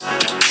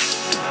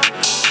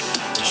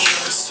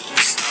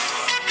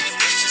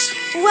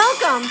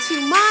Welcome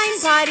to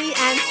Mind, Body,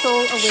 and Soul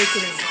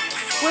Awakening,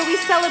 where we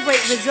celebrate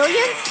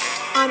resilience,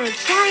 honor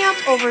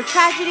triumph over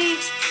tragedy,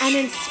 and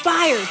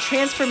inspire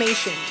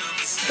transformation,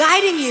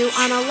 guiding you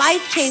on a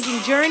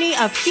life-changing journey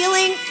of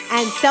healing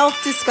and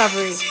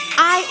self-discovery.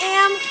 I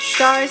am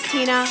Stars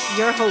Tina,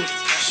 your host.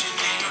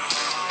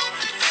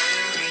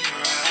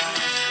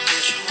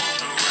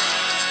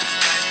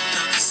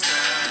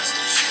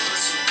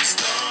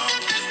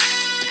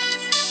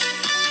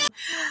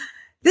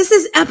 This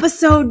is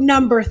episode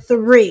number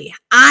 3.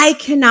 I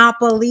cannot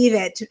believe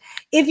it.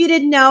 If you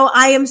didn't know,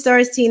 I am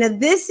Stars Tina.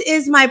 This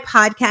is my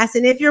podcast.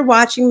 And if you're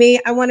watching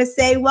me, I want to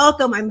say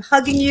welcome. I'm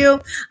hugging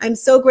you. I'm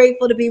so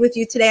grateful to be with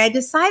you today. I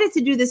decided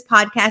to do this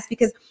podcast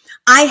because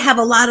I have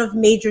a lot of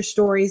major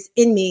stories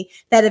in me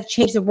that have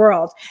changed the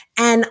world.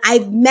 And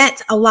I've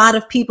met a lot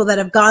of people that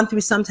have gone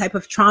through some type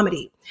of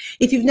traumedy.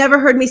 If you've never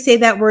heard me say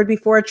that word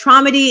before,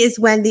 traumedy is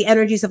when the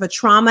energies of a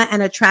trauma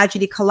and a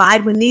tragedy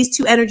collide. When these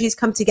two energies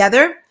come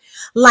together,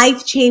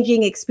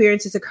 life-changing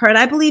experiences occur. And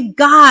I believe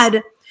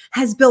God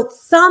has built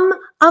some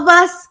of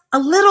us a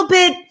little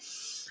bit,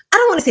 I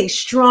don't want to say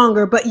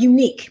stronger, but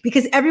unique,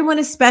 because everyone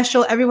is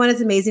special. Everyone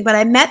is amazing. But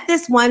I met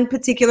this one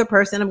particular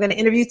person I'm going to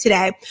interview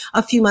today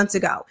a few months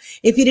ago.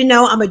 If you didn't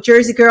know, I'm a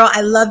Jersey girl.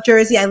 I love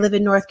Jersey. I live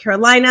in North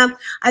Carolina.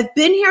 I've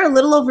been here a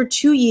little over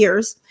 2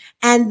 years.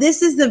 And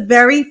this is the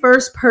very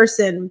first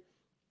person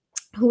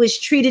who has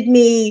treated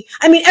me.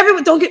 I mean,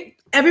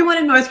 everyone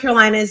in North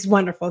Carolina is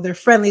wonderful. They're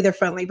friendly.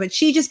 But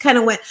she just kind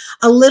of went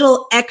a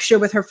little extra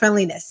with her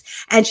friendliness.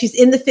 And she's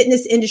in the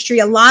fitness industry.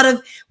 A lot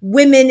of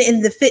women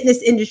in the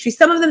fitness industry,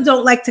 some of them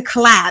don't like to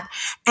collab.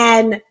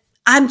 And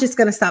I'm just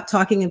going to stop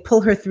talking and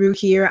pull her through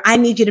here. I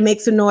need you to make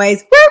some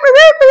noise. For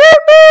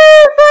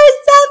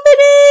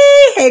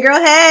Stephanie. Hey, girl.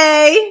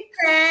 Hey.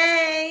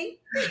 Hey.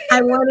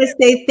 I want to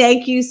say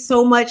thank you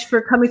so much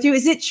for coming through.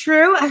 Is it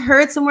true? I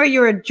heard somewhere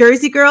you're a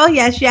Jersey girl.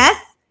 Yes, yes.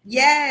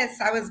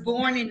 Yes, I was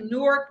born in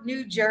Newark,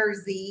 New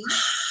Jersey.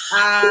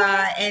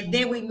 And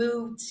then we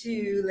moved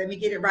to, let me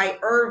get it right,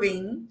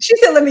 Irving. She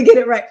said, let me get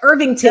it right.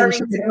 Irvington.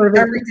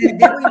 Irvington.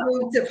 Then we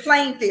moved to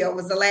Plainfield,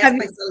 was the last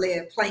place I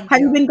lived. Plainfield.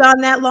 Have you been gone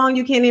that long?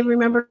 You can't even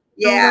remember?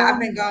 Yeah, I've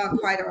been gone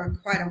quite a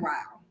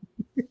while.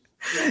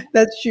 Yeah.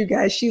 That's true,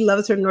 guys. She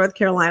loves her North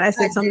Carolina. I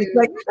said something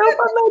like, oh, I'm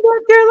my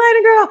North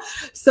Carolina girl.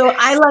 So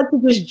I like to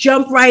just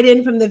jump right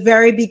in from the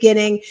very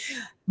beginning.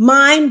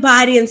 Mind,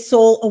 body, and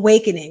soul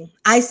awakening.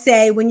 I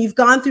say when you've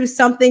gone through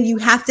something, you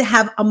have to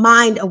have a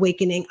mind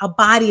awakening, a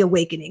body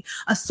awakening,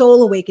 a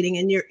soul awakening.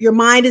 And your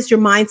mind is your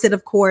mindset,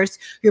 of course.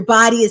 Your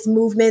body is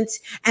movement.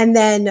 And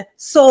then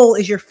soul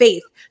is your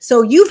faith.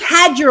 So you've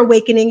had your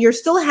awakening. You're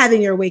still having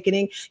your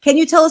awakening. Can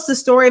you tell us the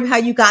story of how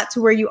you got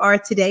to where you are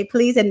today,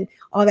 please? And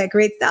all that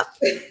great stuff.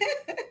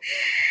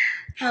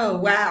 Oh,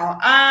 wow.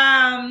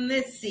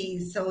 Let's see.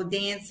 So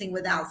Dancing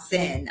Without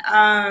Sin.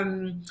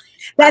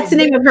 That's the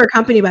name of her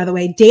company, by the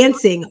way.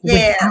 Dancing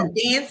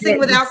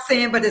Without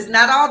Sin, but it's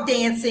not all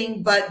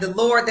dancing, but the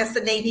Lord, that's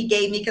the name he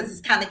gave me because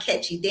it's kind of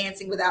catchy,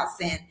 Dancing Without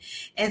Sin.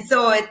 And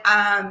so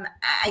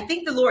I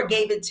think the Lord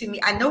gave it to me.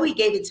 I know he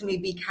gave it to me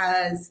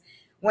because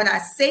when I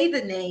say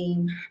the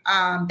name,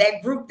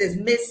 that group that's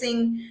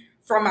missing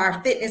from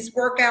our fitness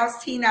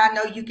workouts, Tina, I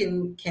know you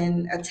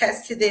can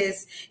attest to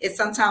this. It's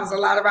sometimes a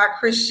lot of our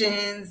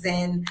Christians,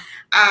 and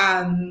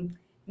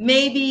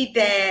maybe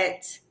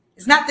that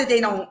it's not that they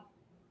don't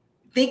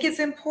think it's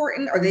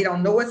important or they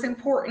don't know it's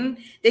important.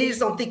 They just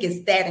don't think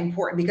it's that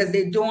important because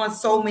they're doing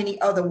so many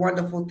other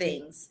wonderful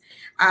things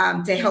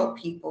to help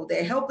people.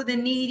 They're helping the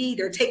needy.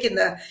 They're taking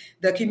the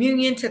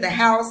communion to the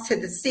house, to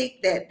the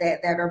sick that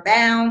are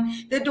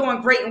bound. They're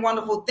doing great and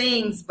wonderful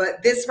things.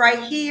 But this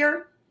right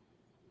here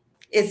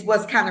is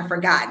what's kind of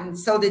forgotten.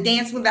 So the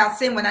Dance Without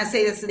Sin, when I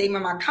say that's the name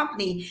of my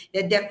company,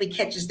 that definitely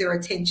catches their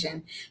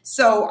attention.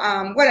 So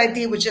what I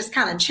did was just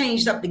kind of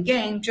changed up the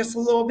game just a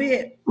little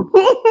bit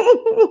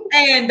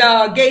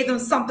and gave them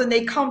something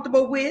they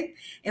comfortable with.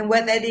 And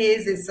what that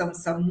is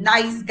some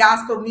nice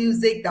gospel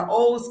music, the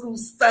old school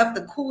stuff,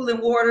 the Cooling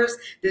Waters,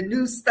 the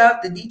new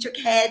stuff, the Dietrich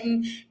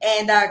Haddon,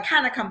 and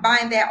kind of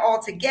combine that all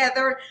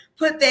together,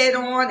 put that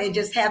on and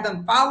just have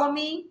them follow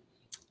me.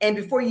 And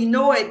before you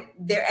know it,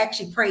 they're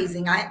actually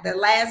praising. The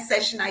last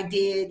session I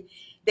did,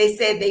 they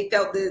said they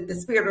felt the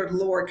Spirit of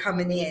the Lord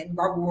coming in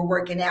while we were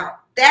working out.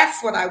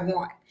 That's what I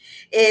want.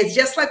 It's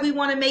just like we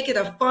want to make it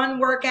a fun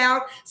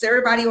workout. So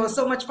everybody, oh,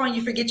 so much fun,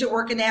 you forget you're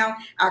working out.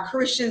 Our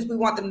Christians, we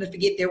want them to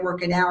forget they're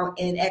working out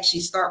and actually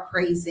start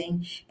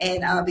praising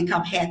and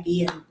become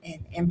happy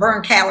and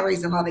burn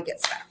calories and all the good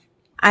stuff.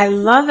 I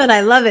love it. I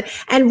love it.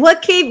 And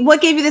what gave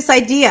you this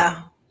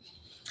idea?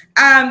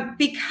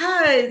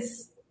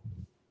 Because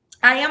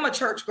I am a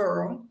church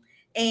girl,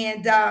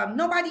 and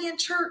nobody in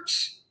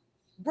church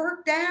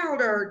worked out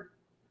or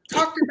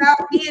talked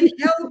about being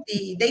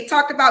healthy. They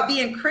talked about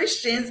being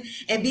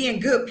Christians and being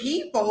good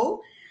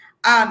people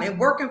and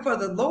working for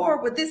the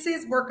Lord. But this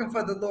is working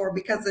for the Lord,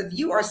 because if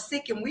you are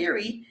sick and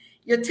weary,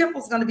 your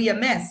temple's going to be a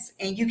mess,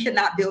 and you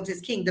cannot build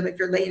his kingdom if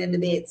you're laying in the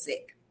bed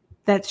sick.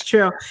 That's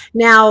true.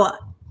 Now,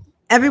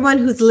 everyone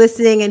who's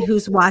listening and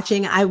who's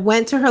watching, I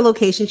went to her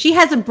location. She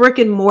has a brick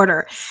and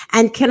mortar.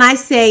 And can I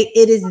say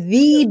it is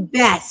the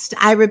best,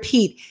 I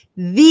repeat,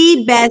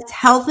 the best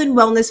health and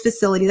wellness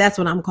facility. That's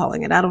what I'm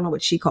calling it. I don't know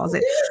what she calls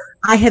it.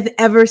 I have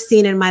ever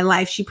seen in my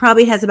life. She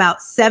probably has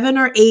about 7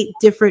 or 8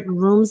 different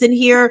rooms in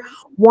here.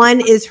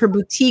 One is her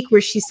boutique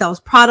where she sells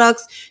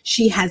products.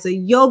 She has a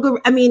yoga.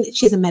 I mean,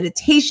 she has a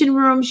meditation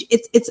room.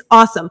 It's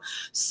awesome.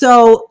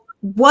 So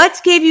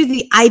what gave you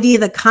the idea,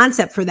 the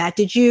concept for that? How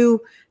did you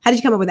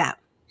come up with that?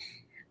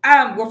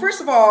 Well,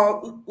 first of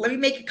all, let me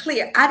make it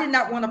clear. I did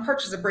not want to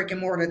purchase a brick and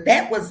mortar.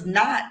 That was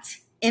not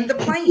in the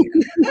plan.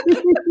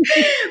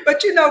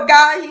 But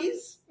God,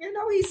 he's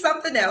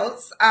something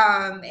else.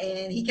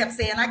 And he kept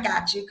saying, I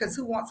got you, because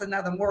who wants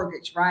another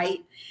mortgage, right?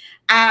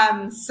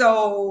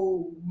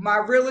 So my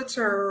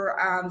realtor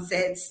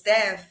said,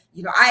 Steph,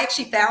 I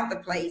actually found the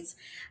place.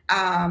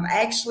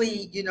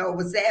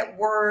 Was at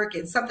work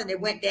and something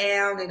that went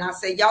down. And I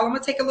said, y'all, I'm going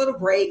to take a little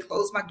break,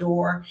 close my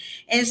door,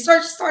 and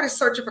started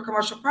searching for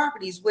commercial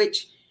properties,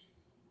 which,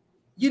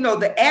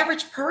 the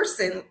average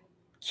person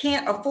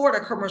can't afford a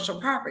commercial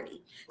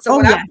property. So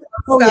yes,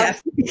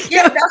 that's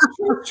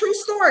a true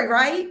story,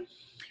 right?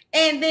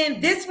 And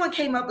then this one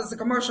came up as a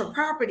commercial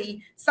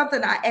property,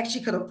 something I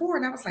actually could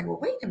afford. And I was like, well,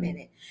 wait a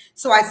minute.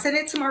 So I sent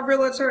it to my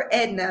realtor,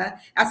 Edna.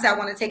 I said, I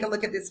want to take a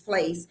look at this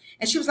place.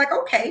 And she was like,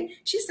 okay.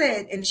 She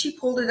said, and she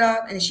pulled it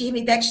up and she hit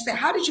me back. She said,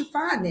 how did you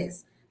find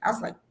this? I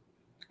was like,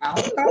 I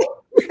don't know.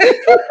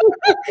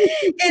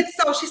 And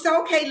so she said,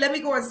 okay, let me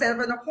go and set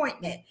up an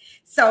appointment.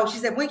 So she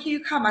said, when can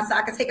you come? I said,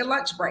 I can take a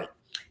lunch break.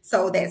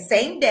 So that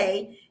same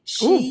day,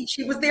 she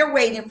was there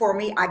waiting for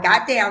me. I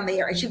got down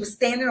there and she was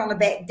standing on the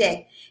back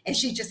deck and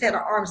she just had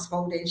her arms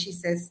folded. And she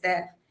said,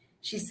 Steph,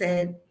 she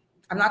said,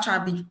 I'm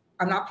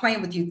not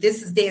playing with you.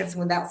 This is dancing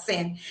without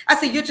sin. I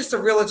said, you're just a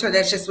realtor.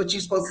 That's just what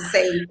you're supposed to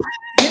say.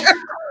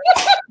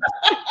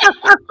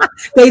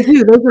 They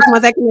do. They just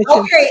want that connection.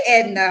 Okay,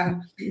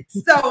 Edna.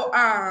 So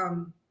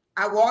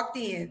I walked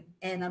in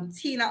and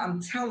Tina,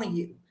 I'm telling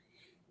you,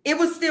 it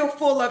was still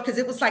full of, because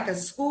it was like a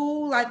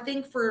school, I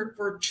think,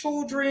 for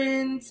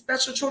children,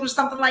 special children,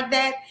 something like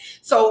that.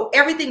 So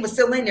everything was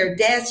still in there.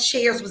 Desks,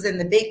 chairs was in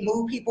the big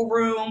move people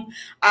room.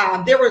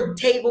 There were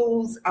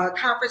tables,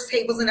 conference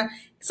tables in there.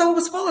 So it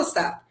was full of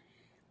stuff.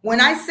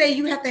 When I say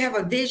you have to have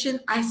a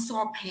vision, I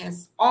saw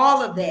past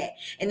all of that.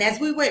 And as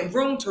we went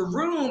room to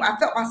room, I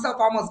felt myself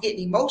almost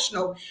getting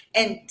emotional.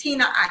 And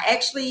Tina, I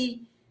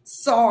actually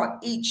saw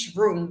each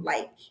room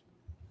like,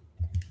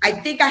 I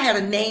think I had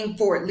a name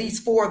for at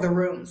least 4 of the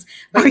rooms.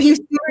 But are you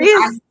serious?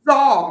 I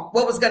saw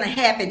what was going to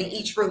happen in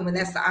each room, and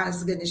that's the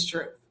honest to goodness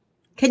truth.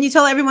 Can you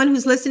tell everyone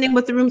who's listening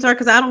what the rooms are?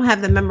 Because I don't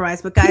have them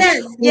memorized. But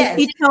guys, yes.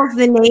 She tells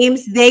the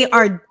names. They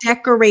are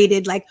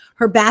decorated. Like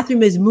her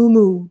bathroom is Moo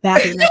Moo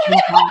bathroom.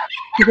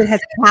 Because it has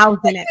cows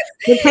in it.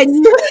 But can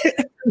you?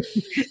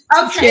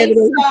 Okay,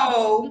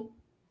 so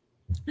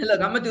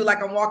look, I'm going to do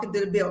like I'm walking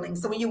through the building.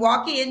 So when you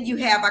walk in, you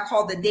have, I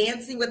call the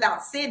Dancing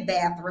Without Sin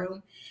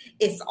bathroom.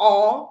 It's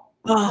all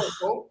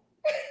purple.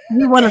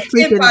 You want to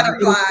sleep in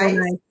butterflies. So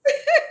nice.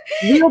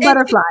 Real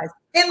butterflies.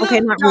 And look,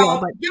 okay, not real,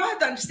 but y'all have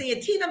to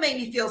understand, Tina made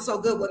me feel so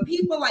good. When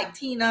people like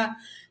Tina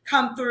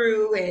come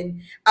through,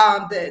 and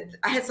I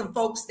had some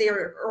folks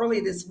there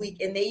earlier this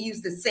week, and they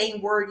used the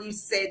same word you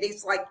said.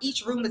 It's like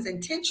each room is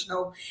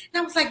intentional.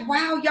 And I was like,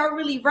 wow, y'all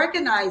really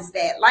recognize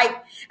that.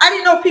 Like, I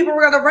didn't know if people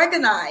were going to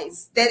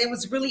recognize that it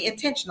was really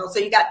intentional. So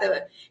you got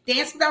the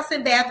Dance Without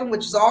Sin bathroom,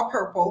 which is all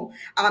purple.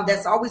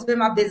 That's always been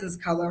my business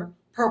color.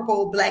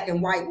 Purple, black,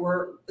 and white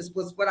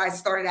was what I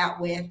started out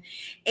with.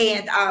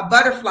 And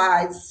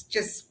butterflies,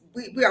 just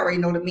we already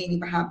know the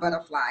meaning behind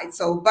butterflies.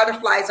 So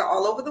butterflies are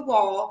all over the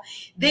wall.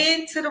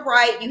 Then to the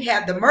right, you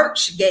have the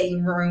merch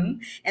game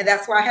room. And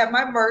that's where I have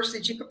my merch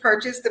that you could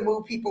purchase, the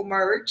Move People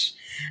merch.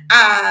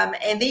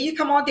 And then you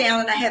come on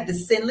down and I have the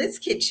Sinless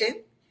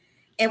Kitchen.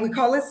 And we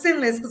call it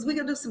Sinless because we're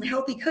going to do some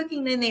healthy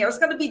cooking in there. It's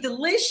going to be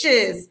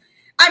delicious.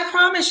 I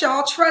promise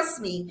y'all, trust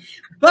me,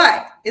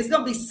 but it's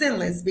going to be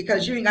sinless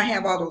because you ain't going to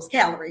have all those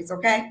calories,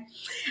 okay?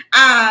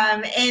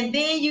 And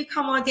then you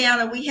come on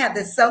down and we have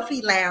the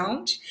selfie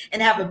lounge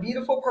and have a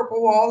beautiful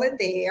purple wall in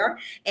there.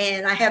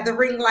 And I have the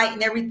ring light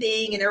and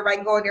everything, and everybody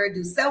can go in there and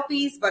do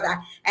selfies, but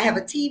I have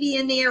a TV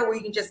in there where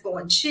you can just go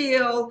and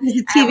chill. There's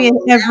a TV in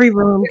every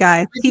room,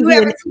 guys.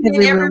 TV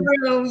in every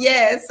room.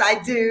 Yes,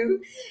 I do.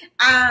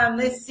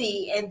 Let's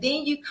see. And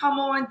then you come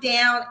on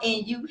down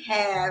and you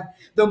have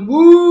the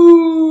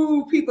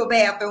Move People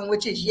bathroom,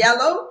 which is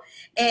yellow.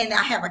 And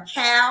I have a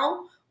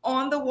cow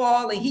on the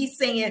wall and he's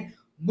singing,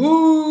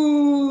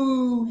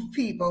 move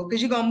people,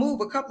 because you're going to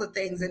move a couple of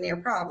things in there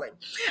probably.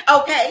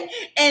 Okay.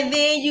 And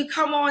then you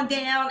come on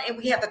down and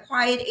we have the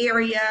quiet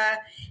area.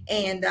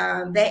 And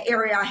that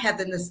area, I have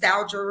the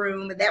nostalgia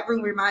room. And that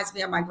room reminds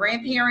me of my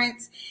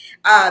grandparents,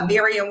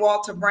 Mary and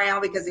Walter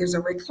Brown, because there's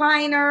a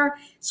recliner.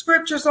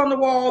 scriptures on the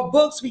wall,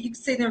 books where you can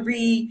sit and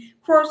read,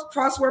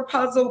 crossword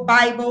puzzle,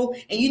 Bible.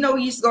 And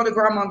we used to go to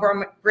grandma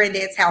and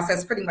granddad's house.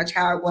 That's pretty much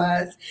how it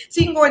was.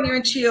 So you can go in there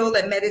and chill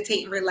and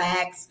meditate and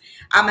relax.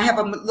 I have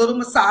a little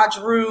massage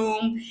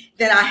room.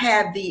 Then I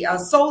have the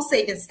soul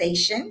saving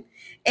station.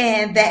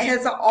 And that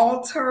has an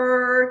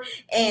altar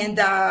and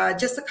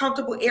just a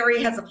comfortable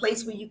area. Has a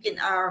place where you can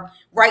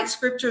write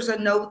scriptures or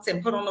notes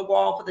and put on the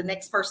wall for the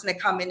next person to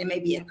come in and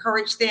maybe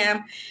encourage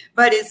them.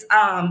 But it's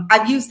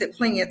I've used it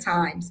plenty of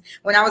times.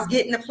 When I was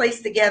getting the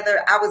place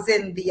together, I was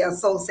in the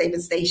soul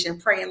saving station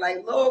praying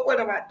like, Lord, what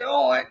am I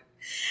doing?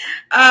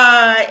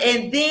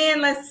 And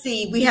then let's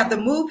see, we have the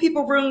move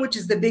people room, which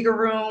is the bigger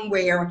room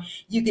where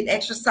you can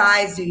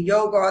exercise, do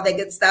yoga, all that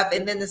good stuff.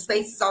 And then the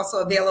space is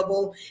also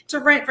available to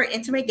rent for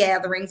intimate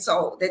gatherings.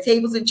 So the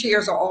tables and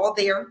chairs are all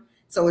there.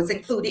 So it's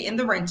included in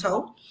the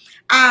rental.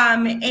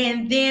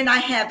 And then I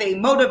have a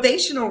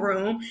motivational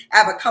room. I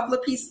have a couple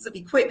of pieces of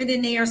equipment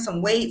in there,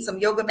 some weights, some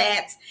yoga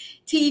mats,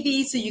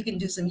 TV, so you can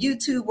do some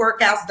YouTube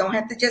workouts. Don't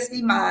have to just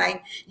be mine.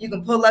 You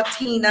can pull up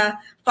Tina,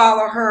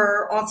 follow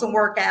her on some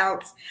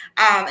workouts.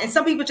 And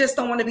some people just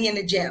don't want to be in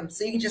the gym.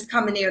 So you can just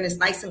come in there and it's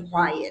nice and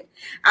quiet.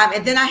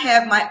 And then I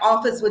have my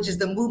office, which is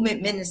the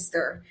movement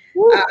minister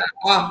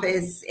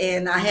office.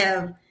 And I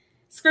have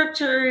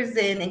scriptures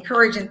and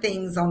encouraging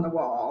things on the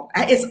wall.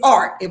 It's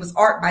art. It was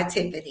art by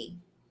Tiffany.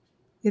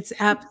 It's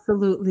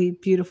absolutely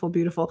beautiful,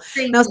 beautiful.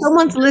 Now,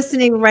 someone's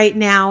listening right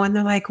now and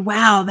they're like,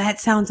 wow, that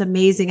sounds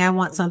amazing. I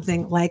want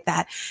something like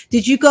that.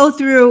 Did you go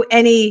through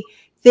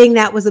anything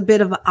that was a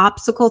bit of an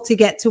obstacle to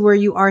get to where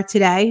you are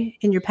today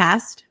in your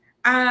past?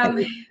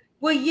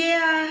 Well,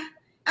 yeah,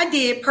 I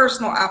did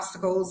personal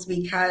obstacles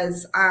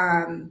because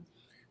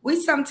we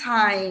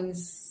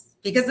sometimes,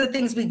 because of the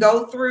things we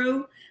go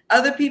through,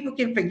 other people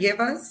can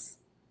forgive us.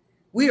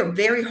 We are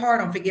very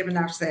hard on forgiving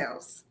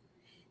ourselves.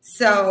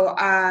 So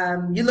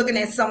you're looking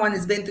at someone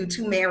that's been through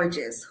 2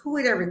 marriages. Who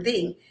would ever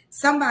think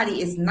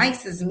somebody as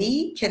nice as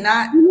me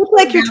cannot? You look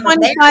like you're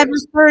 25 or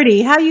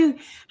 30. How you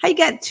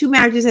got 2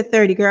 marriages at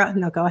 30, girl?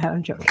 No, go ahead.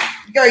 I'm joking.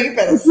 Girl, you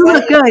better. You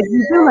look good.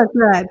 You do look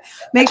good.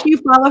 Make sure you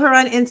follow her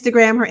on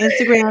Instagram. Her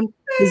Instagram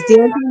is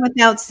Dancing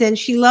Without Sin.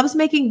 She loves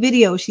making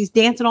videos. She's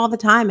dancing all the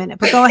time in it.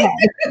 But go ahead.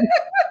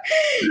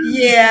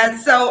 Yeah.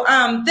 So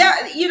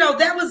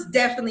that was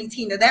definitely,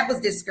 Tina. That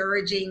was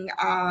discouraging.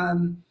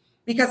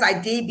 Because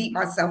I did beat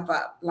myself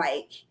up.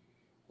 Like,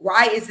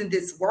 why isn't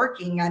this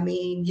working? I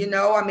mean,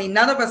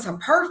 none of us are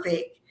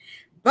perfect,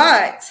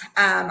 but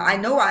I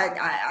know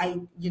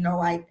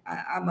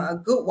I'm a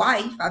good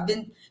wife. I've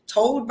been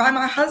told by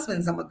my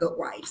husbands I'm a good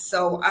wife.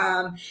 So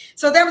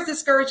that was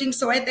discouraging.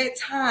 So at that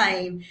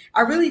time,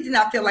 I really did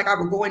not feel like I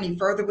would go any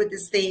further with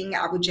this thing.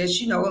 I would just,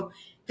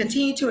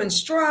 continue to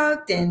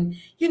instruct and,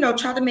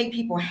 try to make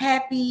people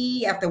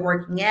happy after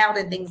working out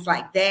and things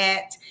like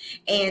that.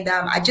 And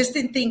I just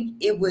didn't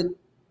think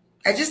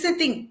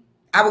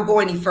I would go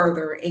any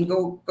further and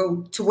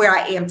go to where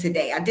I am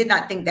today. I did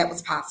not think that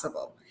was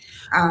possible.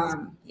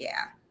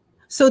 Yeah.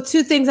 So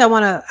 2 things I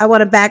want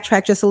to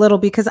backtrack just a little,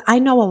 because I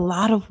know a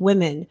lot of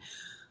women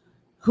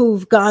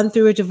who've gone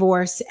through a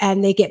divorce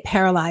and they get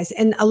paralyzed.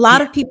 And a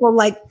lot of people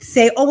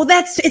say, oh, well,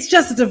 it's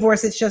just a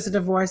divorce. It's just a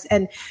divorce.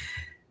 And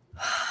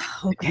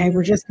okay,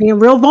 we're just being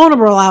real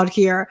vulnerable out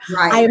here.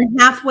 Right. I am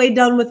halfway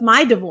done with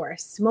my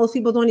divorce. Most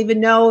people don't even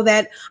know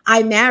that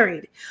I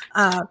married.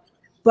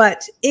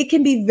 But it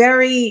can be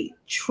very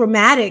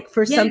traumatic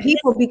for some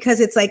people, because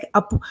it's like,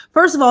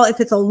 first of all, if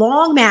it's a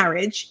long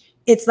marriage,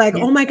 it's like,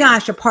 oh my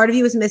gosh, a part of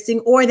you is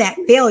missing, or that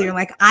failure,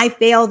 like I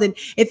failed. And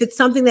if it's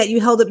something that you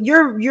held up,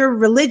 you're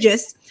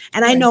religious.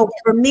 And I know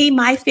for me,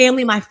 my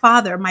family, my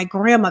father, my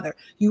grandmother,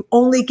 you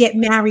only get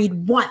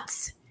married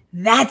once.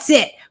 That's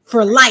it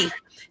for life.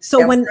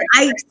 So when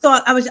I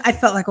thought I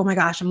felt like, oh my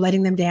gosh, I'm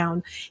letting them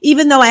down,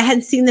 even though I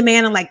hadn't seen the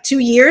man in like 2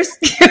 years,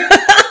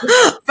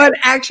 but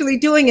actually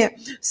doing it.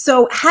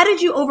 So how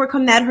did you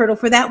overcome that hurdle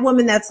for that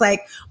woman that's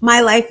like, my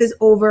life is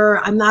over,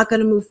 I'm not going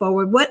to move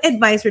forward? What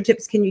advice or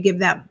tips can you give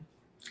them?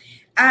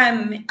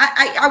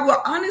 I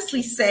will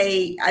honestly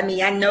say,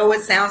 I know it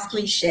sounds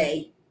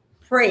cliche,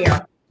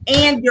 prayer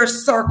and your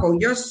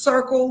circle. Your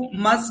circle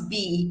must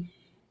be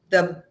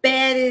the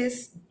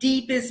baddest,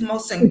 deepest,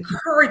 most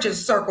encouraging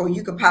circle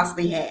you could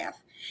possibly have.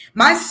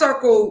 My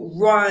circle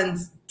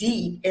runs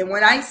deep. And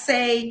when I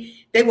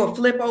say they will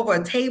flip over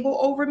a table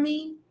over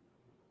me,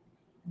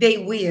 they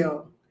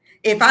will.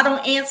 If I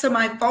don't answer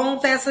my phone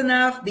fast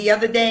enough, the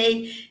other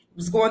day I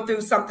was going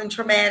through something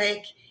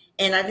traumatic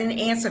and I didn't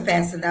answer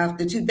fast enough,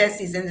 the 2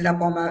 besties ended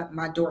up on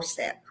my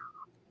doorstep.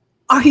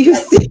 Are you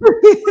serious?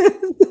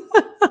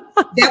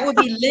 That would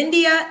be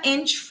Lindia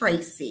and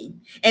Tracy.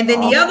 And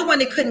then the other one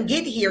that couldn't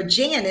get here,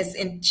 Janice,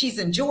 and she's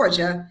in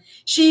Georgia.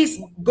 She's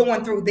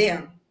going through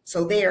them.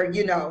 So they're,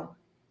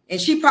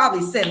 and she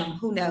probably sent them,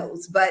 who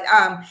knows? But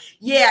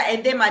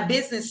and then my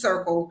business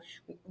circle,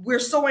 we're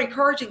so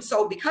encouraging.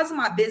 So because of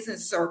my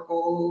business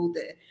circle,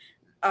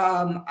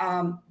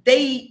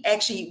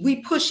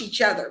 we push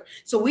each other.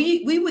 So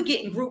we would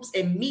get in groups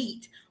and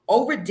meet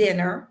over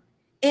dinner,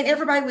 and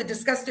everybody would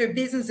discuss their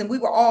business, and we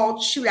would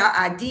all shoot out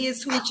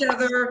ideas to each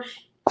other.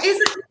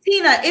 Isn't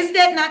Tina? Is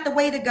that not the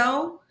way to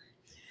go?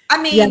 I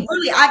Yeah. mean,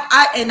 really,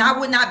 I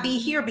would not be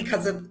here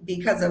because of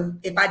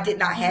if I did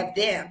not have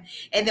them.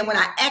 And then when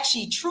I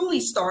actually truly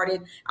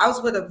started, I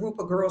was with a group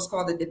of girls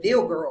called the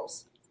DeVille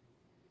Girls,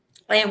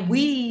 and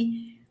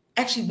we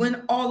actually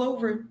went all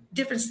over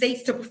different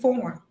states to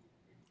perform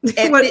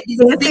at What, big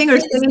dancing or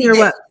fitness singing or what?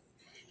 events.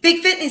 Big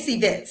fitness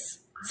events.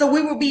 So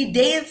we would be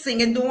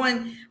dancing and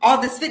doing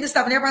all this fitness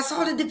stuff, and everybody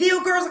saw the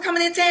DeVille girls are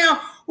coming in town.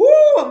 Woo!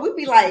 And we'd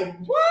be like,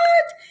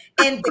 what?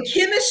 And the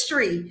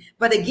chemistry.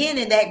 But again,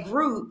 in that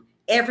group,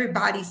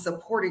 everybody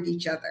supported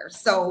each other.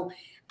 So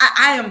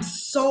I am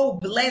so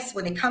blessed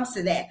when it comes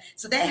to that.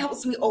 So that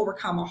helps me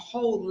overcome a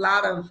whole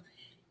lot of,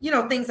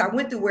 things I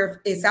went through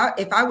where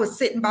if I was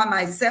sitting by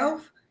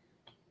myself,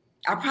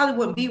 I probably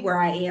wouldn't be where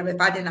I am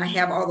if I did not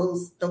have all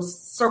those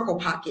circle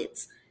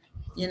pockets,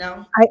 you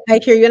know. I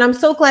hear you. And I'm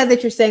so glad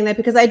that you're saying that,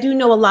 because I do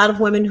know a lot of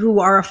women who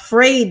are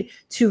afraid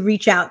to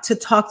reach out to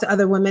talk to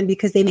other women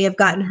because they may have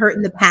gotten hurt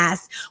in the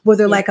past, where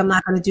they're like, I'm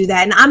not going to do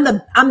that. And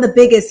I'm the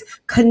biggest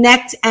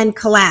connect and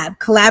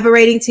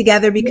collaborating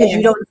together, because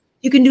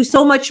you can do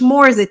so much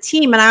more as a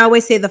team. And I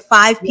always say the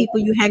 5 people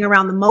you hang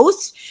around the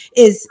most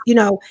is,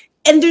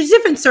 and there's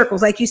different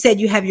circles. Like you said,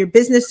 you have your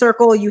business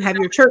circle, you have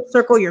your church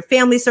circle, your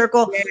family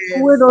circle. Yes.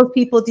 Who are those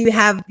people? Do you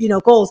have,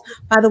 goals?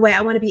 By the way,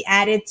 I want to be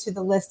added to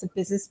the list of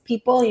business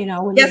people,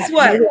 Guess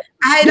what?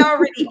 I had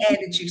already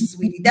added you,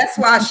 sweetie. That's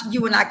why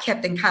you and I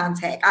kept in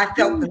contact. I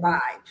felt the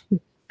vibe.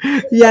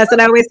 Yes, and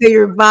I always say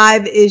your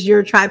vibe is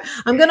your tribe.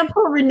 I'm going to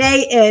pull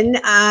Renee in,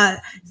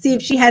 see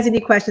if she has any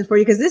questions for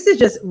you, because this is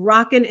just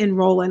rocking and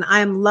rolling. I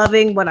am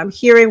loving what I'm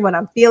hearing, what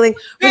I'm feeling.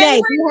 Hey,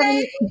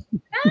 Renee,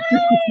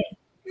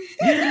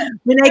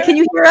 Renee, can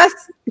you hear us?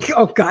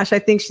 Oh gosh, I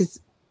think she's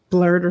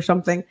blurred or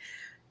something.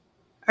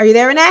 Are you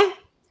there, Renee?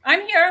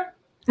 I'm here.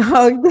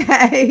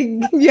 Okay.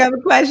 You have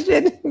a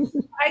question?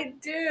 I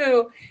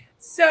do.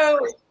 So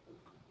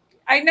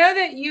I know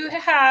that you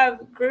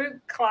have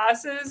group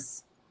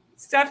classes,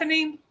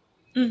 Stephanie.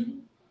 Mm-hmm.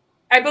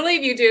 I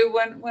believe you do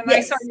when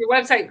I saw your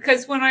website,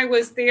 because when I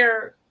was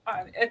there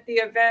at the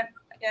event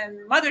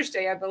in Mother's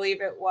Day, I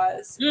believe it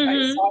was,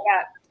 I saw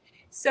that.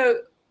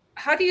 So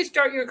how do you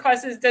start your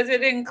classes? Does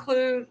it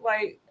include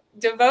like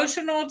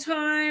devotional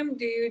time?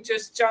 Do you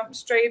just jump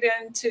straight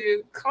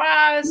into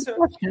class?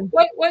 Or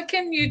what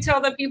can you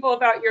tell the people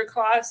about your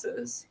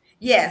classes?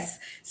 Yes.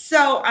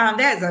 So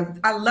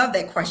I love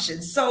that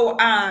question. So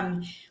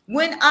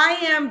when I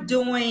am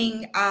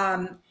doing,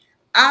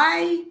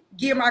 I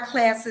gear my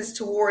classes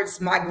towards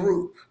my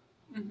group.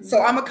 Mm-hmm.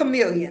 So I'm a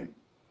chameleon.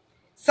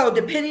 So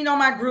depending on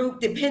my group,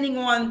 depending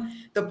on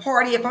the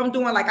party, if I'm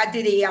doing, like I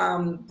did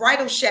a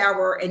bridal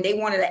shower and they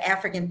wanted an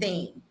African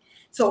theme.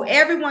 So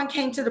everyone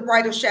came to the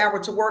bridal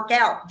shower to work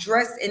out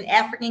dressed in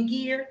African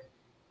gear.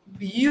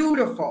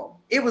 Beautiful.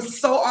 It was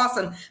so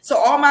awesome. So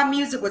all my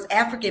music was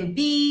African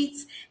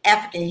beats,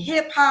 African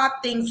hip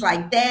hop, things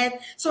like that.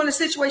 So in a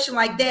situation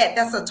like that,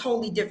 that's a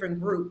totally different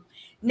group.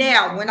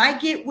 Now, when I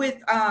get with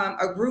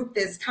a group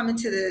that's coming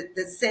to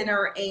the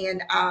center,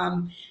 and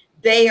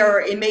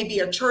it may be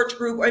a church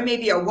group, or it may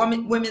be a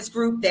women's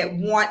group that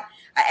want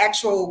an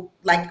actual,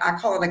 like I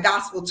call it a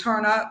gospel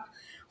turn up,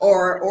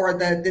 or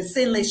the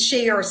sinless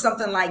share or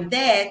something like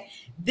that,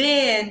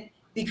 then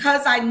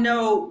because I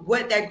know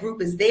what that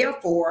group is there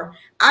for,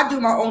 I do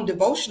my own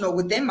devotional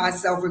within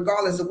myself,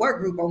 regardless of what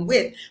group I'm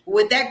with.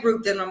 With that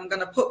group, then I'm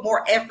going to put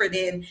more effort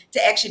in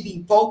to actually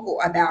be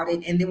vocal about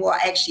it. And then we'll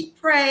actually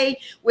pray.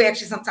 We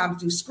actually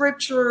sometimes do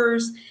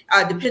scriptures,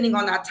 depending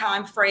on our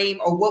time frame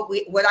or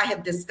what I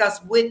have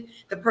discussed with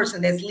the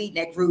person that's leading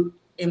that group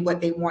and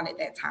what they want at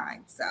that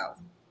time. So.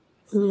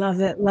 Love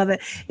it. Love it.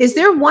 Is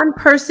there one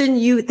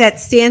person that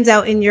stands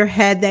out in your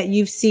head that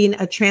you've seen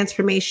a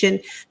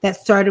transformation that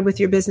started with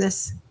your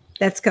business?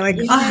 That's kind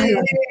of like,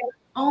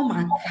 oh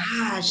my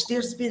gosh,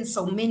 there's been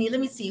so many.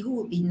 Let me see, who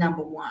would be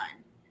number one?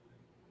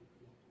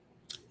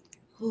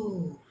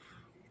 Ooh.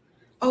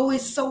 Oh,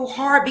 it's so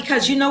hard,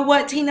 because you know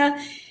what, Tina?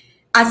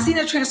 I've seen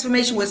a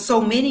transformation with so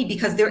many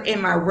because they're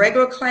in my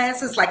regular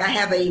classes. Like I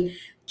have a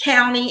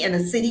county and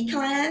a city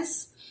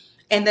class.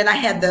 And then I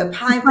had the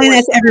Pine Forest.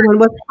 That's everyone.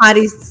 What's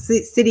Potty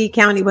City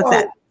County? What's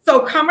that? So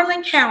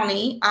Cumberland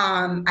County,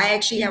 I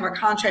actually have a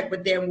contract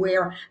with them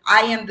where I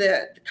am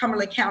the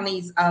Cumberland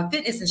County's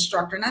fitness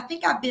instructor. And I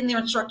think I've been their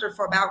instructor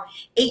for about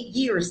 8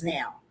 years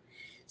now.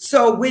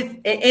 So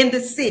in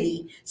the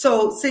city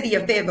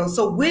of Fayetteville.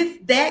 So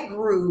with that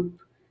group,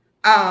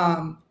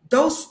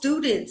 those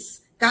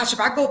students, gosh, if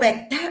I go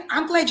back,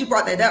 I'm glad you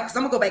brought that up, because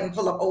I'm gonna go back and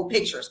pull up old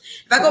pictures.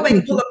 If I go back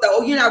and pull up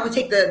I would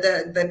take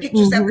the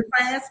pictures after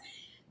class.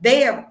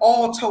 They have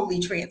all totally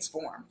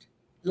transformed.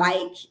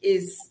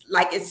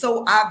 It's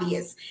so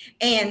obvious.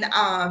 And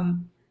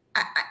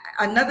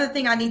another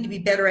thing I need to be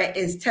better at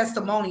is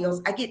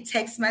testimonials. I get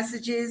text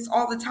messages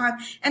all the time,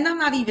 and I'm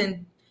not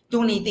even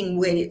doing anything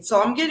with it. So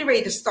I'm getting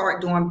ready to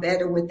start doing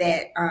better with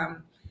that,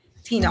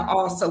 Tina,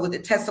 also with the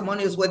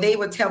testimonials, where they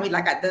would tell me,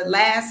 like the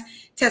last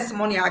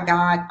testimony I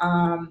got,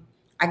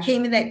 I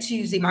came in that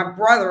Tuesday. My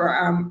brother,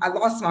 I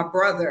lost my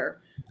brother.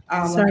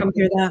 Sorry to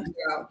hear that.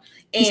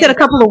 And, you said a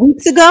couple of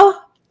weeks ago?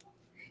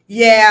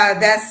 Yeah,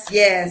 that's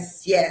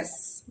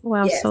yes.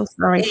 Well, I'm so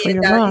sorry for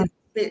your loss.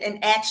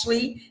 And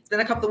actually, it's been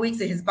a couple of weeks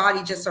and his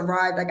body just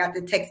arrived. I got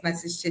the text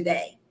message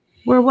today.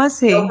 Where was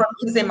he? So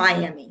he was in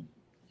Miami.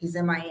 He's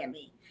in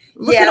Miami.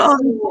 Look at all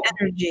this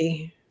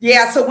energy.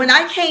 Yeah, so when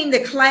I came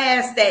to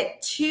class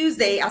that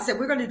Tuesday, I said,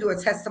 we're going to do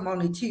a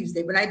testimony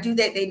Tuesday. When I do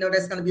that, they know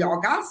that's going to be all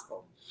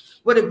gospel.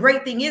 Well, the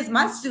great thing is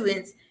my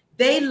students,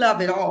 they love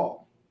it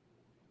all.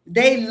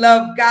 They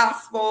love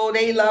gospel.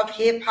 They love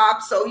hip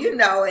hop. So,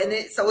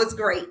 so it's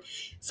great.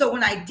 So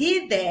when I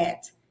did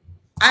that,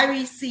 I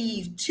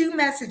received 2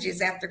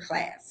 messages after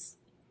class.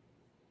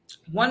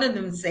 One of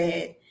them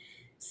said,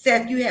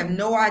 Steph, you have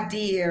no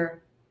idea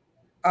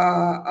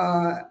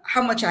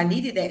how much I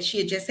needed that. She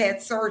had just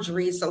had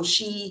surgery, so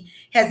she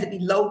has to be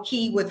low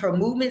key with her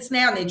movements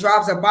now, and it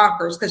drives her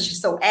bonkers because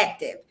she's so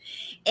active.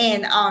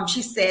 And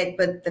she said,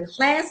 but the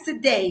class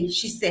today,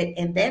 she said,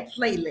 in that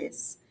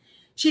playlist,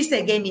 she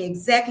said, gave me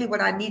exactly what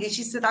I needed.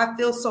 She said, I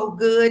feel so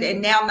good,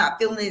 and now I'm not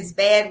feeling as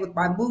bad with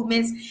my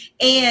movements.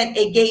 And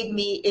it gave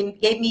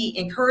me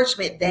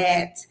encouragement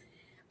that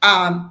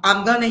I'm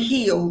gonna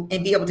heal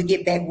and be able to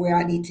get back where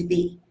I need to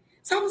be.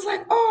 So I was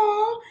like,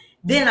 oh.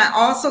 Then I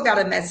also got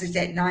a message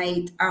that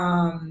night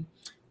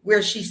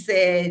where she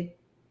said,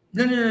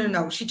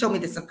 no. She told me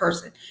this in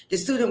person. The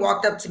student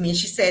walked up to me and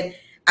she said,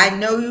 I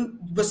know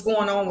what's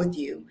going on with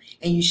you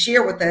and you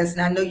share with us.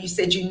 And I know you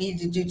said you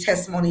needed to do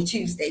Testimony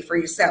Tuesday for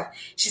yourself.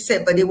 She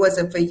said, but it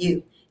wasn't for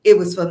you. It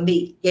was for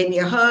me. Gave me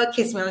a hug,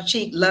 kissed me on the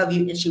cheek, love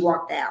you. And she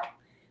walked out.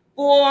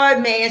 Boy,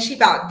 man, she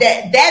about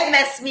that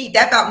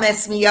about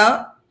messed me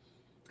up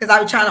because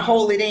I was trying to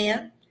hold it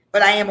in.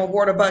 But I am a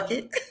water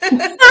bucket.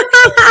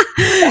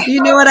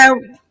 You know what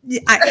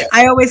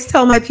I always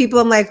tell my people,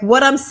 I'm like,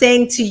 what I'm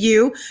saying to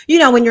you,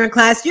 when you're in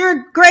class,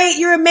 you're great,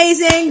 you're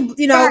amazing,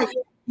 right.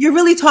 You're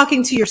really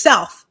talking to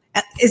yourself.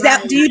 Is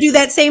right. Do you do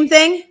that same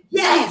thing?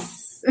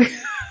 Yes.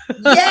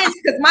 Yes,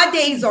 because my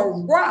days are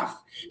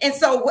rough. And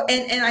so,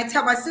 and I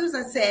tell my students,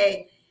 I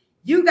say,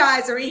 you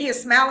guys are in here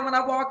smiling when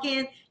I walk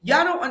in.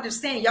 Y'all don't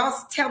understand. Y'all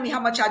tell me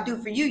how much I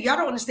do for you. Y'all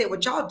don't understand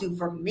what y'all do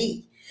for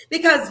me.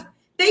 Because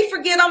they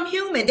forget I'm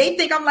human. They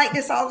think I'm like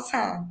this all the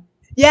time.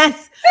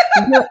 Yes.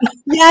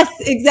 Yes,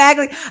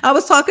 exactly. I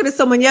was talking to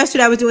someone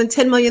yesterday. I was doing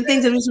 10 million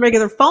things. It was a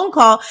regular phone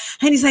call.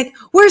 And he's like,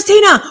 where's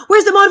Tina?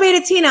 Where's the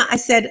motivated Tina? I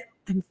said,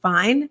 I'm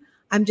fine.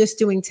 I'm just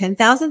doing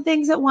 10,000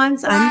 things at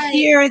once. Right. I'm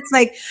here.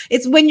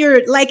 It's when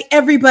you're like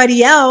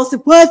everybody else.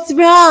 What's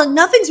wrong?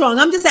 Nothing's wrong.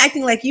 I'm just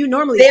acting like you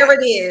normally. There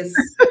it is.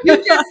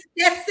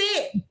 That's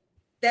it.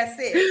 That's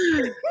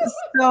it.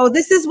 So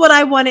this is what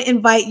I want to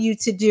invite you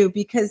to do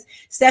because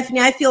Stephanie,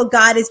 I feel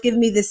God has given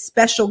me this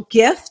special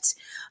gift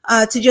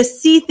to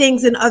just see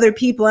things in other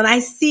people. And I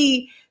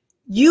see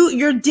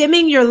you're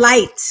dimming your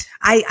light.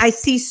 I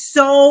see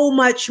so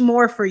much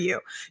more for you.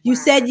 You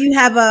said you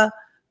have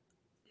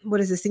what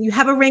is this thing? You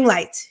have a ring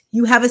light.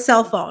 You have a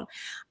cell phone.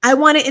 I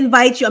want to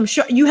invite you. I'm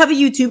sure you have a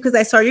YouTube because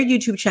I saw your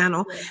YouTube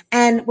channel.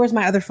 And where's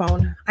my other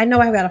phone? I know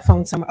I've got a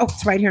phone somewhere. Oh,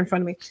 it's right here in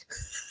front of me.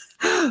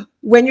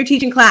 When you're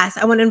teaching class,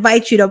 I want to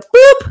invite you to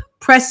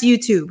press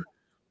YouTube,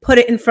 put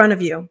it in front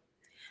of you,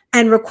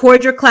 and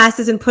record your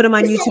classes and put them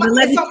on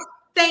YouTube.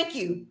 Thank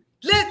you.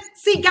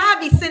 See, God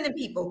be sending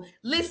people.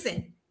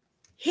 Listen,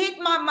 hit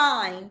my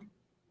mind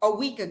a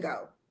week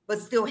ago, but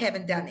still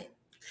haven't done it.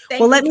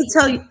 Let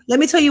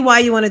me tell you why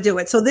you want to do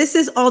it. So this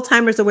is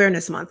Alzheimer's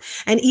Awareness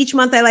Month. And each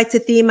month I like to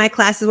theme my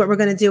classes, what we're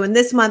going to do. And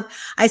this month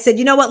I said,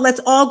 you know what, let's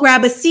all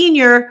grab a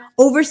senior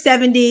over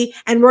 70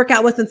 and work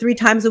out with them 3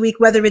 times a week,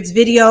 whether it's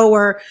video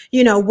or,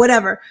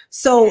 whatever.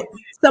 So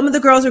some of the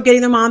girls are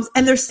getting their moms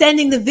and they're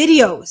sending the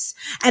videos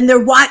and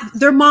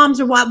their moms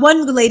are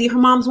one lady, her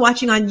mom's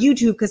watching on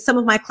YouTube because some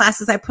of my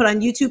classes I put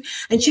on YouTube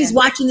and she's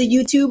watching the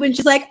YouTube and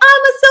she's like, I'm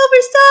a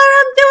silver star.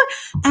 I'm doing.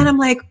 And I'm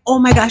like, oh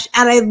my gosh.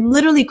 And I'm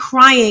literally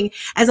crying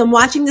as I'm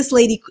watching this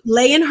lady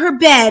lay in her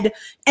bed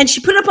and she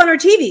put it up on her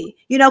TV,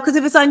 because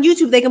if it's on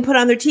YouTube, they can put it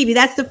on their TV.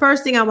 That's the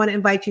first thing I want to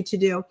invite you to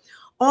do.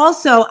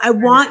 Also, I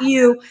want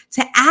you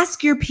to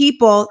ask your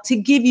people to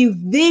give you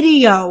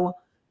video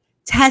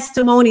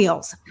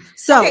testimonials.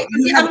 So okay,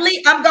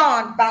 I'm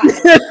gone. Bye.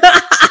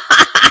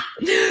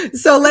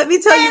 So let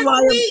me tell you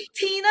why.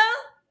 Tina,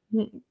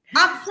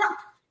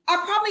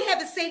 I probably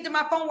have it saved in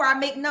my phone where I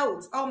make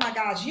notes. Oh my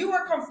gosh, you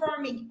are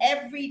confirming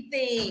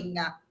everything.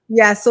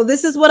 Yeah, so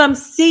this is what I'm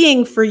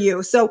seeing for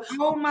you. So,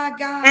 oh my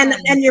God.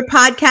 And your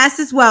podcast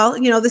as well.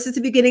 This is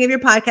the beginning of your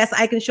podcast.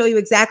 I can show you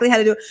exactly how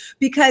to do it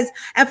because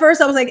at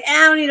first I was like,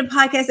 I don't need a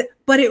podcast,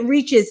 but it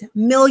reaches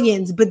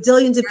millions,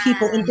 badillions of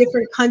people in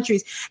different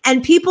countries.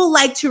 And people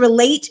like to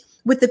relate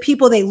with the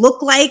people they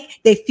look like,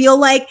 they feel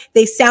like,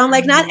 they sound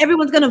like. Not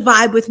everyone's going to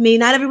vibe with me.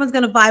 Not everyone's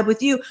going to vibe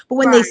with you. But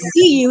when they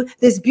see you,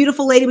 this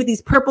beautiful lady with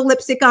these purple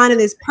lipstick on and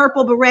this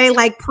purple beret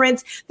like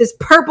Prince,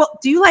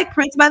 do you like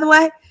Prince, by the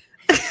way?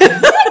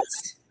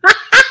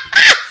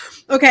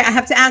 Okay, I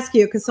have to ask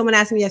you because someone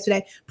asked me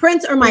yesterday,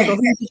 Prince or Michael?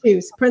 Who did you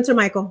choose? Prince or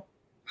Michael?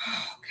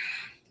 Oh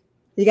God.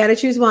 You got to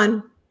choose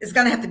one. It's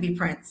gonna have to be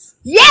Prince.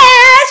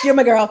 Yes, you're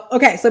my girl.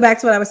 Okay, so back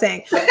to what I was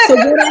saying. So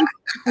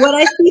what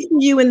I see for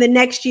you in the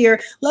next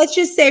year, let's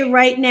just say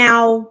right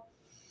now,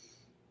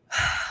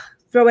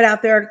 throw it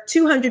out there,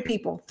 200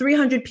 people,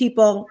 300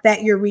 people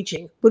that you're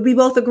reaching. Would we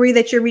both agree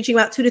that you're reaching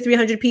about 200 to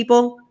 300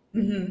 people?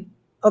 Mm-hmm.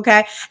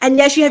 Okay. And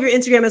yes, you have your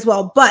Instagram as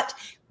well, but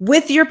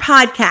with your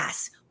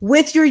podcasts,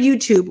 with your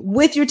YouTube,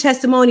 with your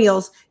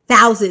testimonials,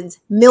 thousands,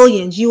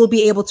 millions you will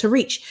be able to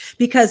reach,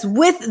 because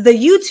with the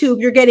YouTube,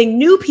 you're getting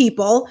new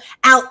people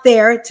out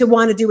there to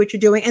want to do what you're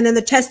doing. And then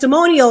the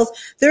testimonials,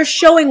 they're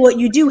showing what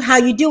you do, how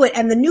you do it.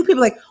 And the new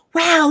people are like,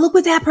 wow, look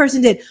what that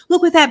person did.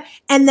 Look what that.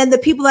 And then the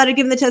people that are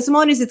giving the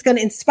testimonies, it's going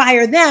to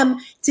inspire them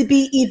to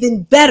be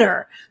even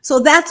better. So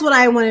that's what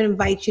I want to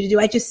invite you to do.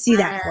 I just see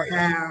that for you.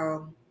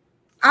 Wow.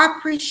 I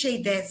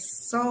appreciate that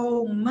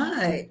so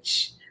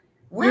much.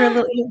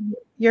 Wow.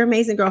 You're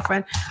amazing,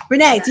 girlfriend.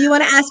 Renee, do you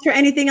want to ask her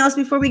anything else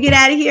before we get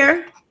out of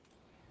here?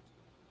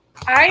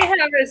 I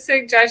have a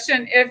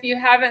suggestion if you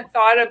haven't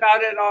thought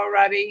about it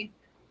already,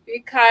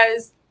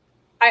 because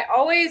I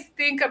always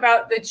think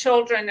about the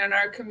children in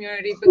our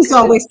community. She's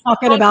always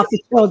talking about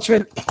the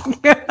children.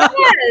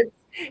 Yes.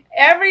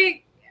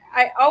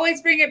 I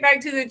always bring it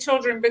back to the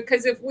children,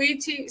 because if we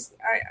teach,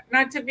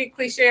 not to be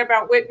cliche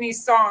about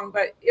Whitney's song,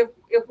 but if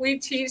we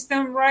teach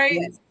them right,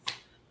 yes,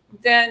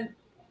 then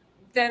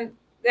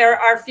they're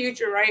our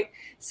future, right?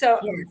 So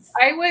yes,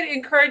 I would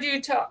encourage you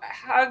to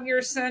have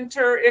your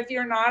center, if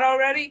you're not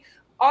already,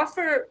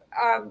 offer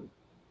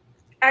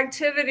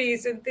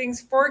activities and things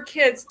for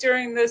kids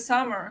during the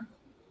summer,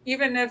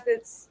 even if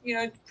it's,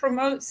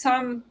 promote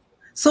some.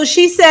 So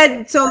she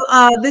said,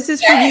 this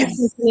is for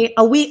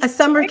you, a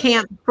summer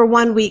camp for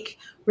 1 week.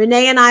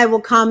 Renee and I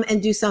will come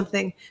and do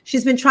something.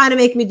 She's been trying to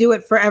make me do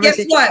it forever.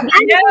 Guess what?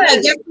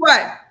 Yes. Guess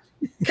what?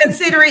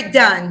 Consider it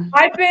done.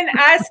 I've been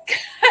asked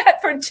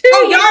for 2 years.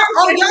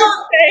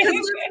 Oh,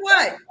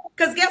 y'all.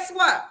 Because guess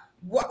what?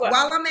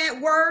 While I'm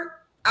at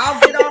work, I'll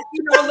get off,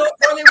 a little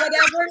early,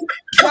 whatever.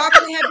 Y'all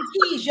gonna have the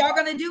keys. Y'all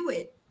gonna do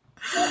it.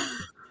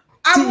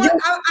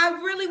 I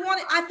really want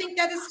it. I think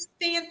that is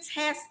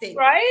fantastic.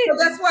 Right. So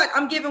that's what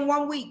I'm giving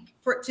 1 week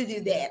to do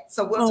that.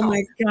 So we'll talk.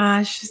 My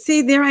gosh.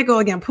 See, there I go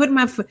again. Putting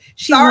my foot.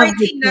 Sorry,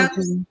 Tina.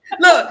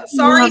 Look,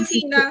 sorry,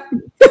 Tina.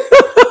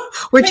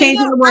 We're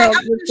changing the world.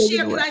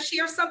 Can I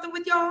share something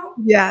with y'all?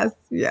 Yes,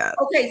 yes.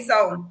 Okay,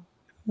 so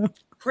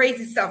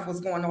crazy stuff was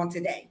going on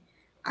today.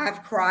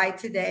 I've cried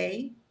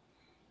today.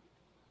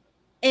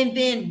 And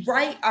then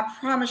I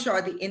promise y'all,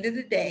 at the end of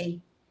the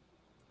day,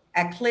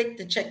 I clicked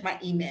to check my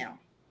email.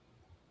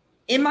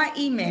 In my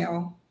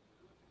email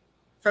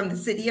from the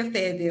city of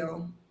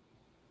Fayetteville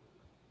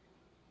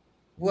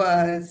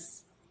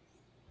was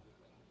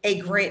a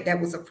grant that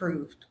was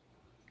approved.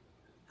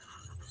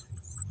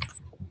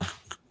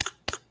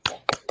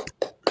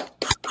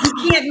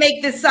 You can't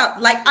make this up.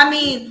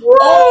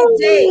 All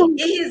day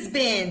it has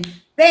been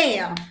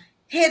bam,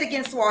 head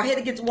against the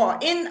wall.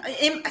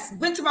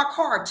 Went to my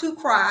car to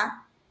cry,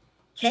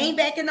 came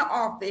back in the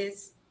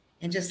office,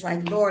 and just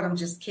like, Lord,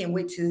 can't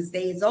wait till this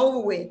day is over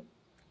with.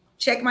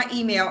 Check my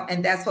email,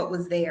 and that's what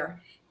was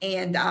there.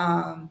 And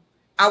I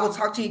will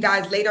talk to you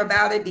guys later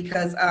about it,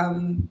 because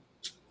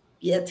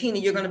Tina,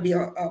 you're going to be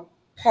a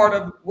part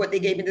of what they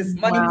gave me this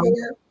money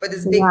for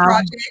this big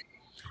project.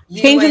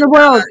 Changing the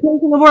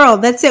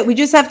world. That's it. We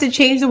just have to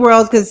change the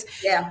world, because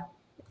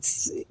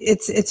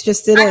it's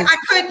just it is. I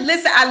couldn't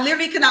listen. I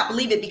literally could not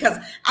believe it, because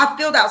I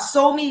filled out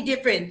so many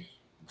different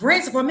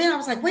grants. For a minute, I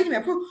was like, wait a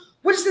minute,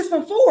 what is this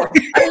one for?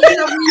 I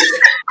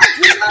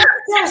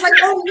was like,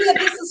 oh yeah,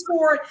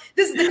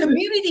 this is the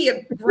community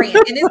grant,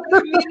 and it's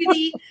the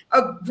community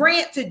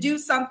grant to do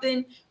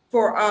something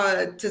for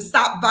to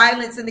stop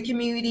violence in the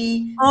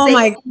community. Oh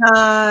my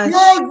gosh!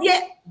 Oh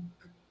yeah.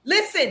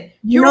 Listen,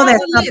 you're on the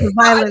list.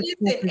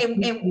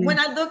 And when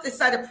I looked, it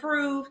said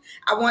approved.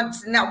 I wanted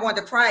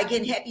to cry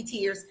again, happy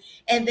tears.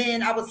 And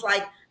then I was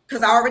like,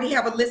 because I already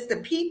have a list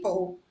of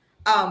people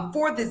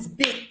for this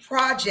big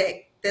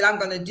project that I'm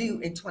going to do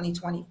in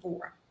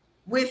 2024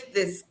 with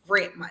this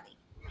grant money.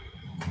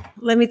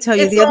 Let me tell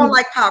you, it's on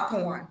like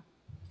popcorn.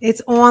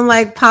 It's on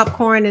like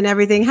popcorn and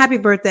everything. Happy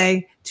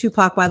birthday,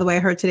 Tupac, by the way. I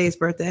heard today's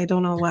birthday. I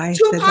don't know why.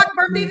 Tupac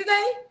birthday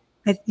today?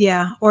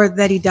 Or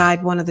that he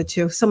died, one of the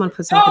two. Someone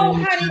put something in. Oh,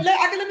 honey,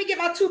 let me get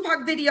my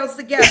Tupac videos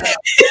together.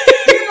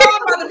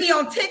 I'm about to be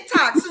on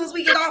TikTok as soon as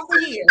we get off of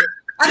here.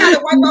 I got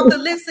to wipe off the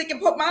lipstick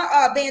and put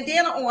my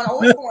bandana on.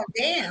 Oh, it's going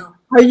down.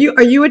 Are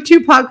you a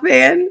Tupac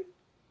fan?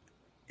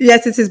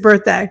 Yes, it's his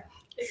birthday.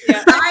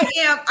 Yeah,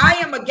 I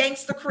am a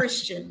gangster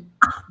Christian.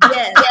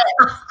 Yes.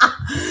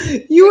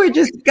 You are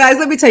just, guys,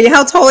 let me tell you,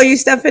 how tall are you,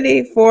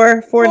 Stephanie?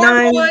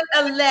 4'9"?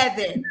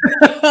 4'11".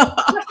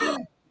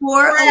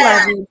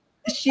 4'11".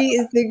 She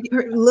is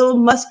her little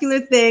muscular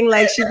thing,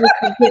 like she just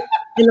get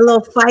in a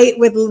little fight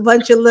with a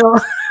bunch of little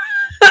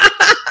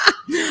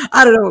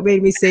I don't know what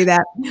made me say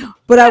that,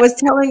 but I was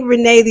telling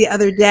Renee the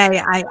other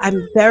day,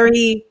 I'm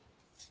very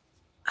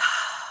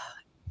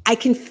I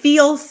can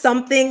feel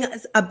something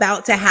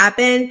about to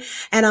happen,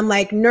 and I'm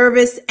like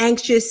nervous,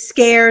 anxious,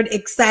 scared,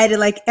 excited,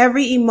 like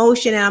every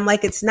emotion. And I'm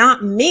like, it's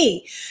not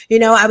me.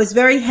 I was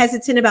very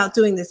hesitant about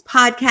doing this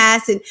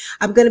podcast, and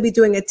I'm going to be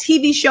doing a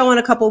TV show in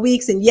a couple of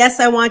weeks. And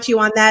yes, I want you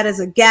on that as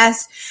a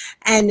guest.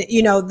 And,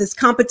 this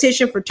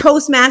competition for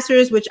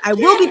Toastmasters, which I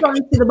will be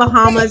going to the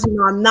Bahamas,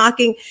 I'm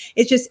knocking.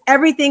 It's just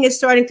everything is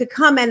starting to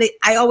come. And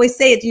I always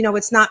say it,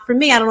 it's not for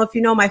me. I don't know if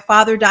you know, my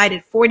father died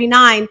at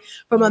 49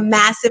 from a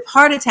massive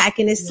heart attack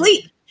in his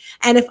sleep.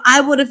 And if I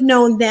would have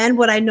known then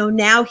what I know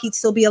now, he'd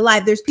still be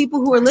alive. There's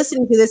people who are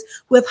listening to this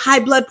who have high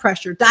blood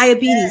pressure,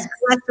 diabetes,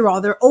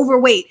 cholesterol, they're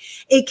overweight.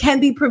 It can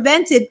be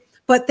prevented,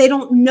 but they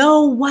don't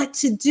know what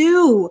to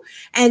do.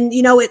 And,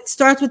 it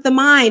starts with the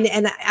mind.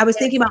 And I was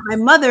thinking about my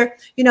mother,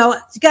 you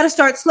got to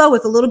start slow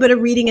with a little bit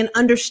of reading and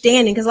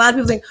understanding, because a lot of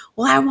people think,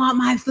 well, I want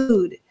my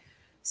food.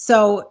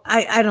 So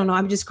I don't know.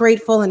 I'm just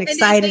grateful and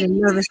excited and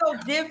nervous.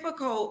 It's so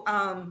difficult,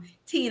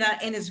 Tina,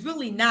 and it's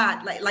really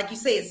not like you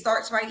say, it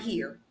starts right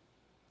here.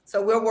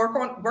 So we'll work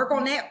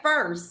on that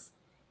first.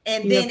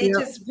 And then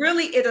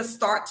it'll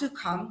start to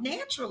come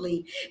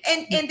naturally.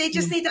 And they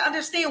just need to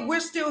understand we're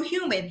still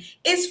human.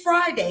 It's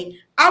Friday.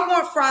 I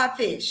want fried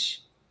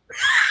fish.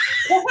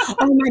 Oh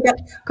my God.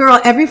 Girl,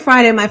 every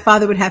Friday my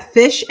father would have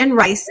fish and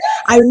rice.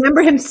 I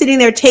remember him sitting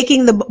there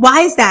taking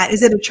why is that?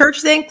 Is it a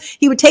church thing?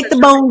 He would take the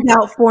bones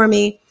out for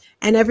me.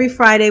 And every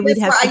Friday we'd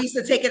have. I used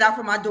to take it out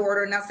for my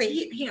daughter, and I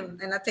say him,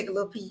 and I take a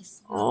little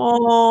piece.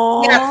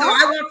 Oh, yeah. So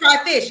I want fried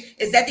fish.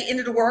 Is that the end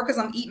of the world because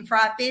I'm eating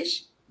fried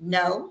fish?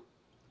 No,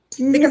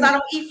 because I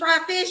don't eat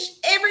fried fish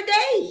every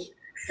day.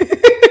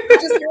 I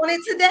just want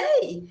it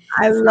today.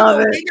 I love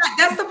it.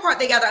 That's the part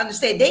they got to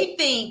understand. They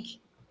think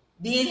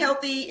being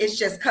healthy is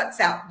just cuts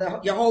out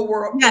your whole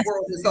world. Yes, the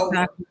world is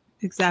over.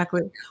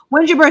 Exactly.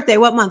 When's your birthday?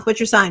 What month? What's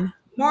your sign?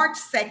 March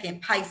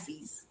 2nd,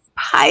 Pisces.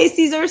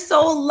 Pisces are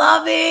so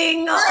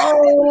loving.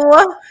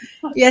 Oh,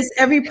 yes.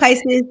 Every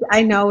Pisces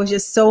I know is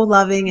just so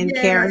loving and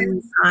caring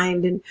and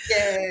kind. And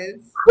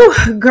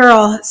whew,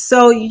 girl,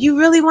 so you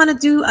really want to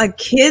do a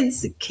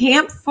kids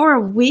camp for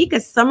a week,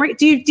 a summer?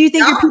 Do you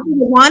think your people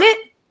would want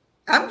it?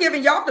 I'm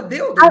giving y'all the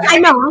building.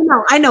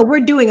 I know. We're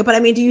doing it, but I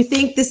mean, do you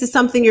think this is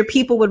something your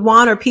people would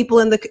want, or people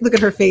in look at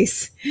her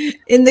face,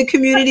 in the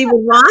community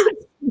would want?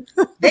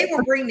 They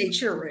will bring their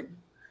children.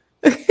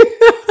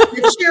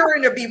 The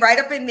children will be right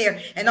up in there,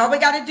 and all we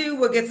got to do,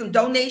 we'll get some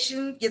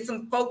donation, get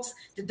some folks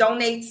to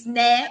donate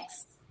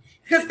snacks.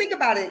 Because think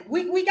about it,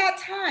 we got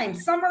time.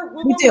 Summer,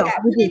 we need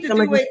to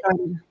do it.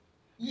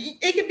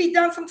 It could be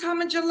done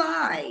sometime in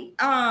July.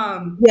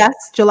 Yes,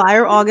 July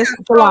or August.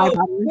 July.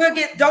 We'll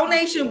get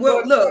donation.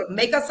 We'll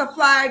make us a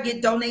flyer,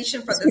 get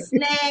donation for the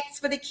snacks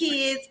for the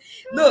kids.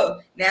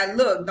 Look,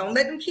 don't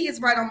let them kids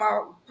write on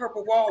my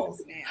purple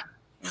walls now.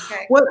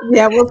 Okay. Well,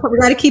 yeah, we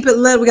got to keep it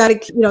lit. We got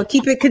to,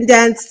 keep it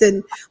condensed.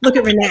 And look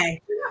at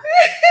Renee.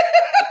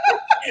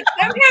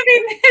 I'm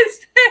having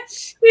this.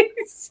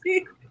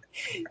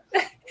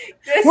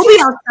 We'll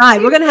be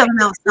outside. We're gonna have them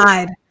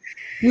outside.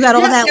 You got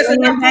all that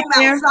land back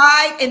there.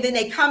 Outside, and then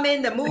they come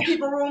in the movie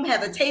people room,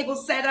 have a table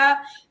set up.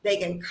 They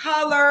can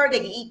color.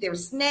 They can eat their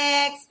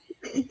snacks.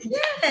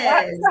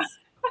 Yes.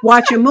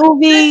 Watch a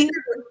movie.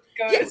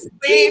 Yes.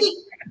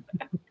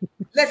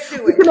 Let's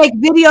do it. You can make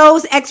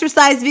videos,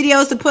 exercise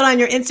videos to put on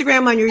your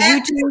Instagram, on your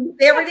YouTube.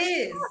 There it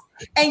is.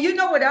 And you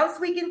know what else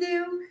we can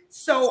do?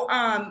 So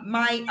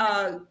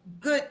my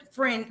good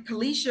friend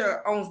Kalisha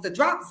owns the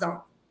Drop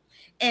Zone.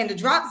 And the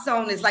Drop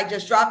Zone is like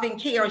just drop-in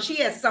care. And she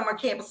has summer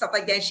camp and stuff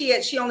like that.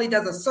 She only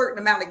does a certain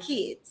amount of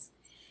kids.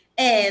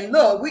 And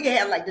look, we can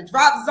have like the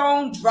Drop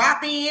Zone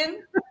drop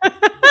in.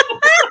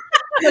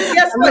 Because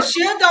guess what?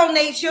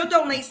 She'll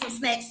donate some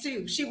snacks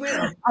too. She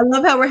will. I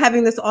love how we're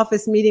having this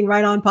office meeting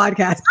right on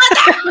podcast.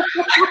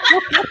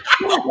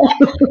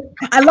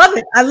 I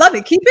love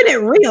it. Keeping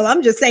it real.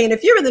 I'm just saying,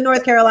 if you're in the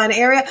North Carolina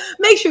area,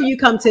 make sure you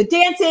come to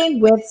Dancing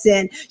with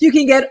Sin. You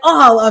can get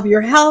all of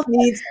your health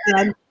needs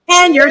done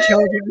and your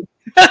children.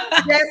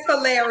 That's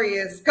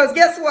hilarious. Because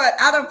guess what?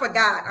 I done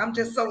forgot. I'm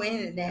just so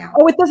in it now.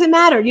 Oh, it doesn't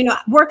matter.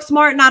 Work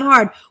smart, not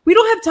hard. We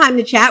don't have time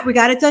to chat. We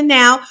got it done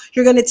now.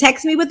 You're going to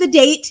text me with a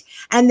date.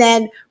 And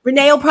then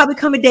Renee will probably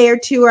come a day or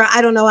two, or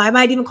I don't know. I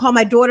might even call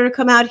my daughter to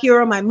come out here,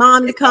 or my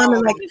mom to come,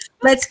 and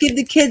let's give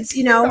the kids,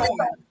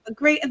 a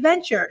great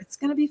adventure. It's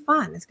going to be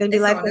fun. It's going to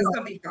be It's going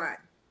to be fun.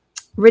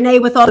 Renee,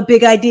 with all the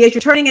big ideas,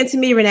 you're turning into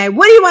me, Renee.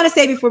 What do you want to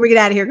say before we get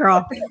out of here,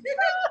 girl?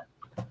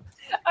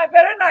 I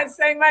better not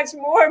say much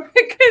more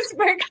because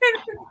we're going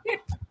to.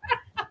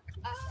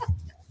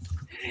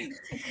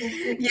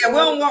 Yeah, we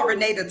don't want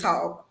Renee to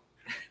talk.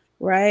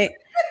 Right.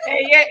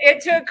 Yeah,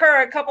 it took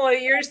her a couple of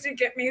years to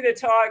get me to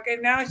talk,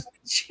 and now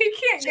she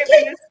can't get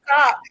me to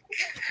stop.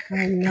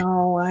 I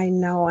know.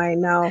 I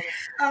love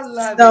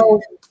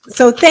it.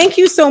 So thank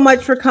you so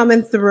much for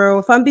coming through.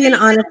 If I'm being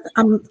honest,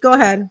 go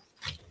ahead.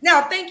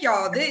 No, thank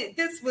y'all. I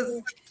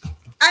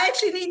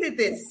actually needed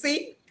this.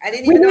 See? I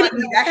didn't even know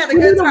I had a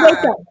good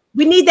time.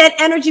 We need that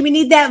energy. We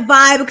need that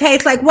vibe. Okay.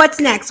 It's like,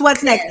 what's next?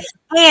 Yes.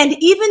 And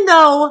even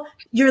though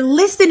You're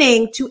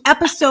listening to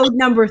episode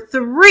number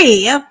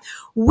 3.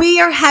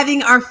 We are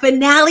having our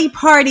finale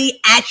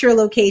party at your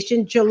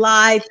location,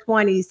 July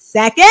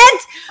 22nd.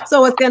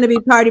 So it's going to be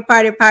party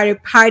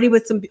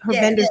with some, her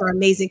vendors are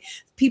amazing.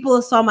 People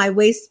saw my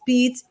waist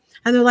beads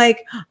and they're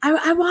like,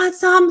 I want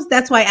some.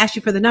 That's why I asked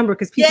you for the number,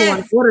 because people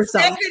want to order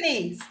some.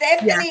 Stephanie,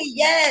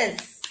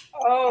 yes.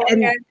 Oh,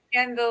 and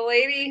the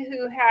lady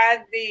who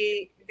had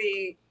the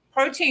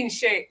protein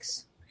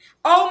shakes.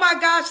 Oh my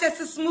gosh, that's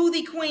a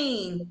smoothie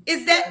queen.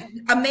 Is that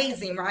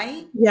amazing,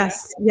 right?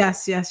 Yes.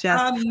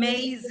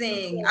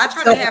 Amazing. I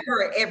try to have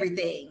her at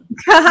everything.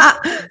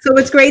 So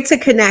it's great to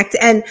connect.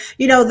 And,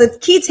 the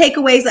key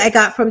takeaways I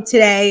got from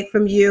today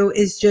from you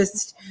is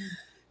just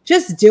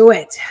do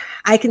it.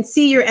 I can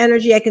see your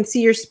energy. I can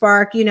see your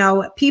spark.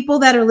 People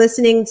that are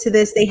listening to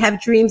this, they have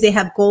dreams, they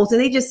have goals,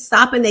 and they just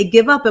stop and they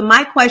give up. And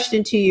my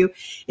question to you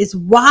is,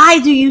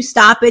 why do you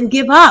stop and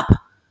give up?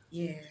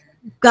 Yeah.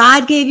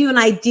 God gave you an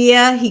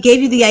idea. He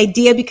gave you the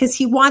idea because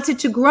he wants it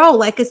to grow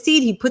like a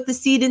seed. He put the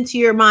seed into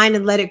your mind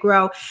and let it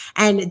grow.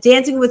 And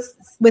Dancing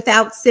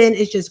Without Sin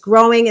is just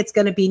growing. It's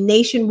going to be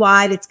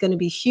nationwide. It's going to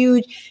be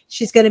huge.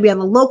 She's going to be on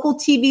the local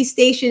TV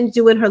stations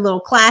doing her little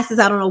classes.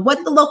 I don't know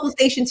what the local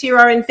stations here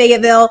are in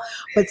Fayetteville,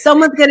 but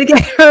someone's going to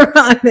get her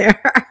on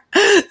there.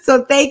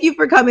 So thank you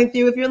for coming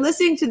through. If you're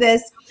listening to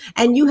this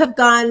and you've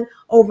come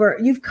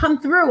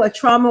through a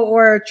trauma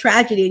or a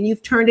tragedy and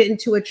you've turned it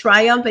into a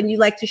triumph and you'd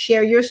like to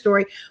share your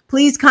story,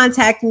 please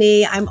contact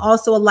me. I'm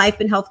also a life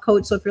and health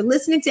coach. So if you're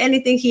listening to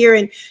anything here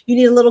and you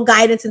need a little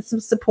guidance and some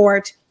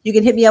support, you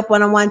can hit me up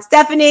one-on-one.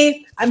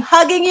 Stephanie, I'm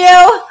hugging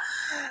you.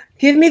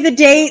 Give me the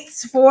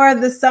dates for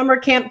the summer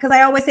camp, because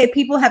I always say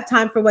people have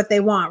time for what they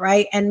want,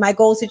 right? And my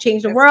goal is to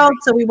change the world.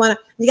 So you got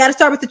to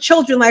start with the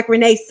children, like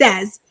Renee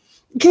says.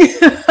 Children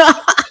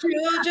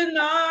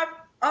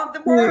of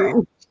the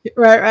world.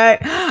 Right.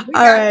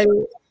 All right.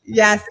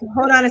 Yes.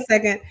 Hold on a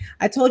second.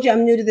 I told you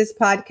I'm new to this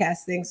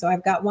podcast thing. So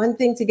I've got one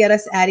thing to get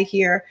us out of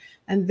here,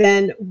 and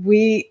then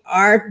we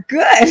are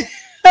good.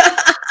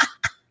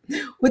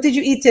 What did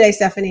you eat today,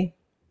 Stephanie?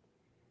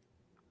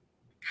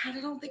 God,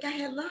 I don't think I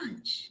had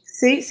lunch.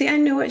 See, I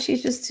knew it.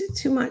 She's just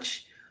too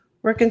much.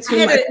 Working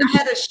too much. I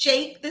had a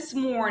shake this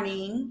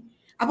morning.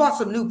 I bought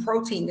some new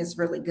protein that's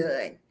really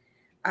good.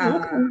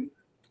 Okay.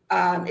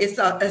 It's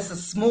a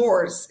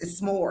s'mores.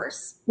 It's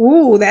s'mores.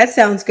 Ooh, that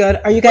sounds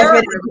good. Are you guys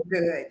ready? Really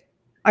good.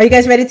 Are you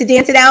guys ready to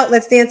dance it out?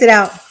 Let's dance it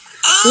out.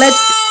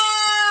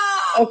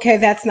 Okay,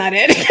 that's not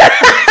it.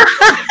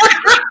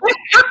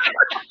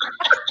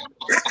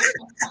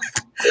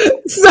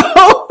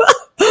 So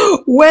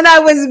when I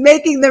was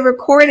making the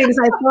recordings,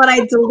 I thought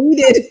I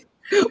deleted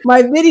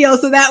my video.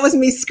 So that was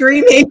me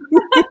screaming.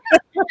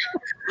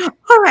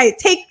 All right,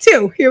 take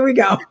 2. Here we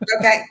go.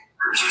 Okay.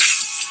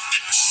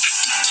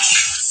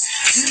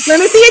 Let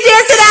me see you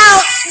dance it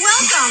out.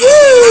 Welcome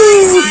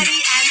to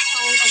Body and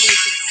Soul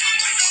Awakening,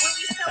 where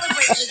we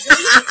celebrate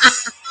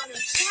resilience,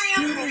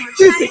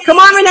 triumph. Come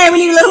on, Renee. We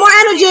need a little more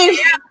energy.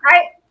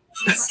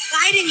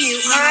 Guiding you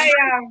on a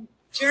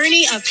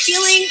journey of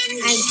healing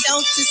and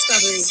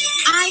self-discovery.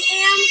 I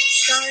am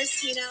Stars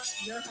Tina,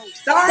 your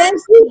host.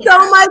 Thank you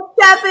so much,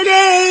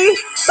 Stephanie.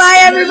 Bye,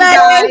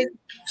 everybody.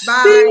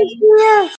 Bye.